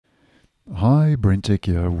Hi, BrenTech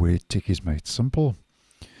here, where tech is made simple.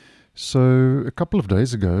 So, a couple of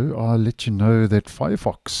days ago, I let you know that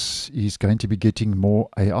Firefox is going to be getting more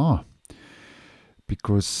AR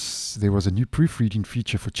because there was a new proofreading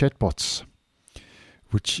feature for chatbots,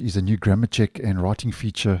 which is a new grammar check and writing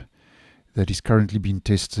feature that is currently being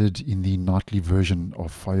tested in the nightly version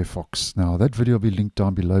of Firefox. Now, that video will be linked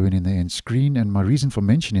down below and in the end screen, and my reason for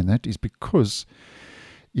mentioning that is because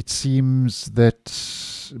it seems that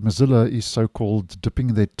Mozilla is so-called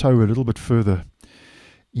dipping their toe a little bit further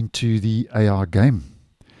into the AR game,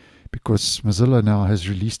 because Mozilla now has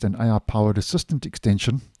released an AR-powered assistant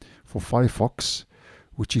extension for Firefox,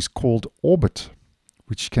 which is called Orbit,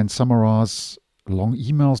 which can summarize long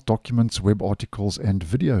emails, documents, web articles, and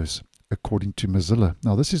videos, according to Mozilla.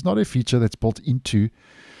 Now, this is not a feature that's built into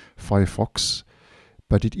Firefox,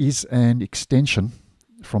 but it is an extension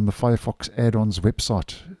from the Firefox add-ons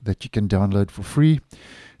website that you can download for free.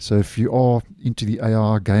 So if you are into the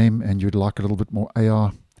AR game and you'd like a little bit more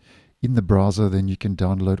AR in the browser, then you can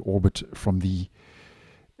download Orbit from the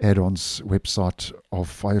add-ons website of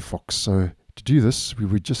Firefox. So to do this, we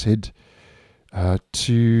would just head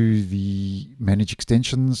to the Manage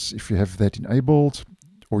Extensions if you have that enabled,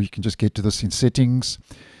 or you can just get to this in Settings,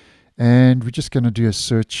 and we're just going to do a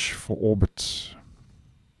search for Orbit.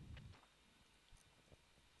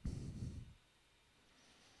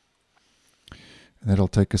 And that'll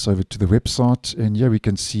take us over to the website, and here we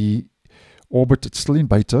can see Orbit. It's still in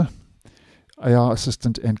beta, AR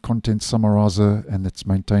Assistant and Content Summarizer, and it's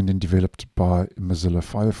maintained and developed by Mozilla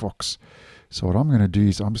Firefox. So what I'm going to do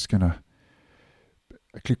is I'm just going to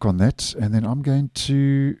click on that, and then I'm going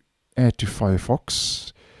to add to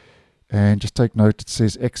Firefox. And just take note, it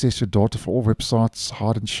says access your data for all websites,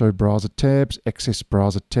 hide and show browser tabs, access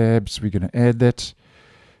browser tabs. We're going to add that,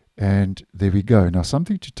 and there we go. Now,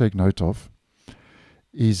 something to take note of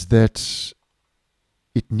is that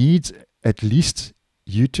it needs at least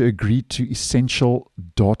you to agree to essential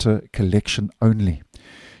data collection only.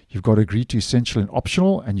 You've got to agree to essential and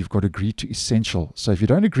optional, and you've got to agree to essential. So if you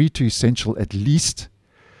don't agree to essential at least,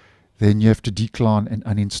 then you have to decline and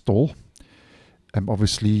uninstall.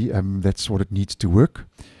 Obviously, that's what it needs to work.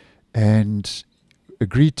 And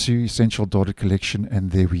agree to essential data collection,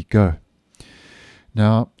 and there we go.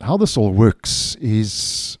 Now, how this all works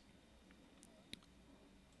is,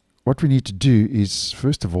 what we need to do is,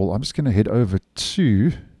 first of all, I'm just going to head over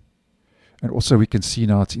to, and also we can see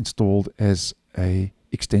now it's installed as a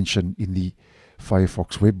extension in the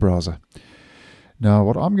Firefox web browser. Now,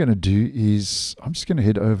 what I'm going to do is I'm just going to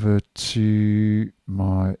head over to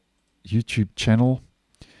my YouTube channel,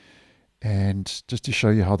 and just to show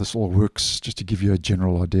you how this all works, just to give you a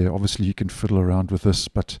general idea. Obviously, you can fiddle around with this,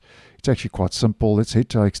 but it's actually quite simple. Let's head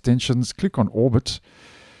to our extensions, click on Orbit,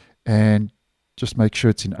 and just make sure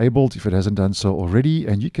it's enabled if it hasn't done so already,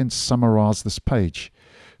 and you can summarize this page.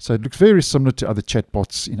 So it looks very similar to other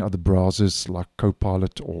chatbots in other browsers like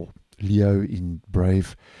Copilot or Leo in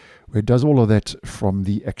Brave, where it does all of that from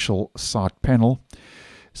the actual side panel.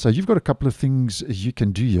 So you've got a couple of things you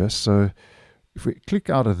can do here. So if we click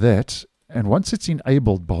out of that, and once it's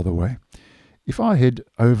enabled, by the way, if I head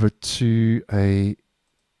over to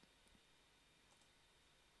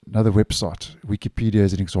another website, Wikipedia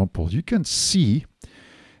as an example, you can see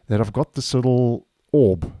that I've got this little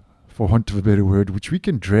orb, for want of a better word, which we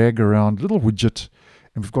can drag around, little widget,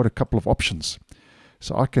 and we've got a couple of options.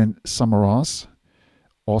 So I can summarize,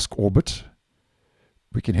 ask Orbit.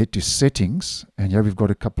 We can head to settings, and here we've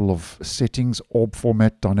got a couple of settings: orb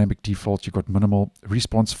format, dynamic default, you've got minimal,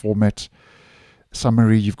 response format,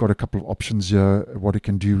 summary. You've got a couple of options here, what it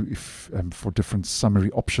can do if for different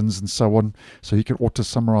summary options and so on. So you can auto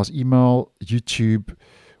summarize email, YouTube,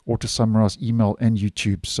 auto summarize email and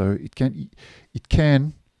YouTube. So it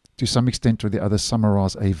can to some extent or the other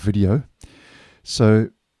summarize a video. So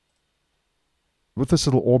with this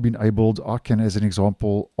little orb enabled, I can, as an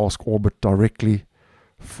example, ask Orbit directly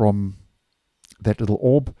from that little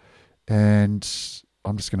orb, and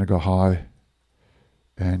I'm just going to go hi,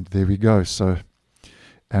 and there we go. So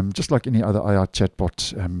just like any other AI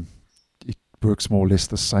chatbot, it works more or less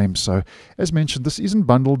the same. So as mentioned, this isn't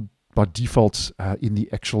bundled by default in the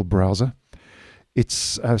actual browser.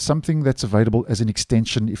 It's something that's available as an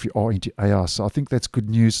extension if you are into AI. So I think that's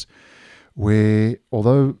good news, where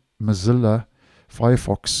although Mozilla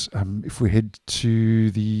Firefox, if we head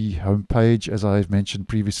to the home page, as I've mentioned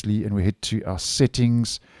previously, and we head to our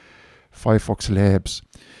settings, Firefox Labs,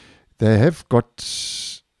 they have got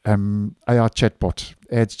AI chatbot,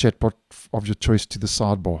 adds chatbot of your choice to the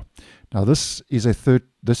sidebar. Now this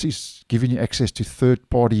is giving you access to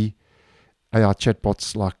third-party AI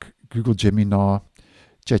chatbots like Google Gemini,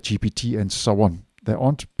 ChatGPT and so on. They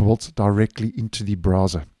aren't built directly into the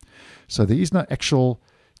browser. So there is no actual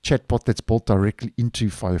chatbot that's built directly into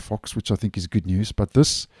Firefox, which I think is good news. But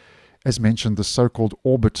this, as mentioned, the so-called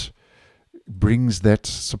Orbit brings that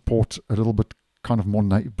support a little bit kind of more,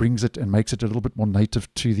 brings it and makes it a little bit more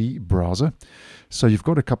native to the browser. So you've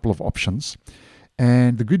got a couple of options.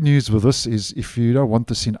 And the good news with this is if you don't want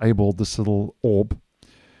this enabled, this little orb,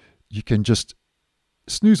 you can just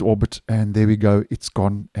snooze Orbit and there we go, it's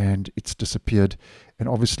gone and it's disappeared. And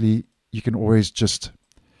obviously you can always just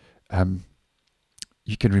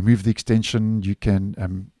you can remove the extension, you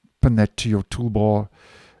can pin that to your toolbar,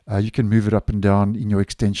 you can move it up and down in your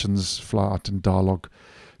extensions, flyout and dialog.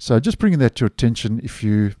 So just bringing that to your attention if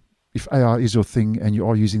AI is your thing and you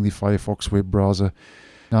are using the Firefox web browser.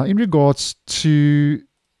 Now in regards to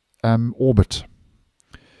Orbit,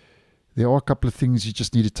 there are a couple of things you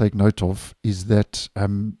just need to take note of, is that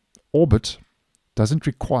Orbit doesn't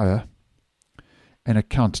require an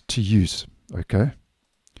account to use, okay?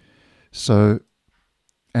 So,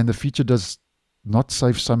 and the feature does not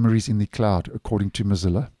save summaries in the cloud, according to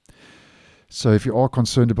Mozilla. So if you are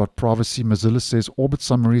concerned about privacy, Mozilla says Orbit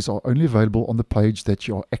summaries are only available on the page that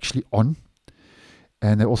you are actually on.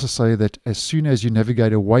 And they also say that as soon as you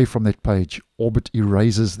navigate away from that page, Orbit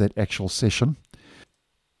erases that actual session.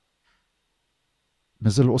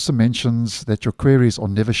 Mozilla also mentions that your queries are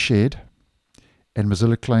never shared, and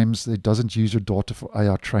Mozilla claims that it doesn't use your data for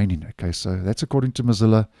AI training. Okay, so that's according to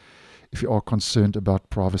Mozilla if you are concerned about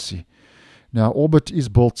privacy. Now, Orbit is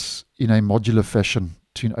built in a modular fashion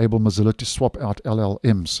to enable Mozilla to swap out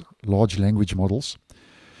LLMs, large language models,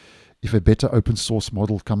 if a better open source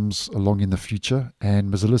model comes along in the future.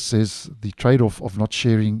 And Mozilla says the trade-off of not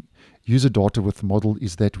sharing user data with the model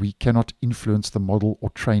is that we cannot influence the model or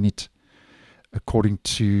train it, according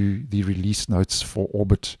to the release notes for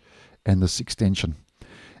Orbit and this extension.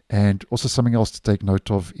 And also something else to take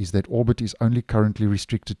note of is that Orbit is only currently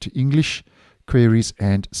restricted to English queries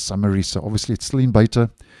and summaries. So obviously it's still in beta.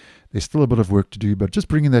 There's still a bit of work to do, but just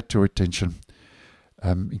bringing that to your attention.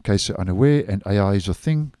 In case you're unaware and AI is your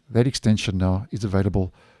thing, that extension now is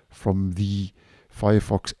available from the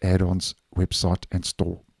Firefox add-ons website and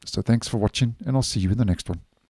store. So thanks for watching, and I'll see you in the next one.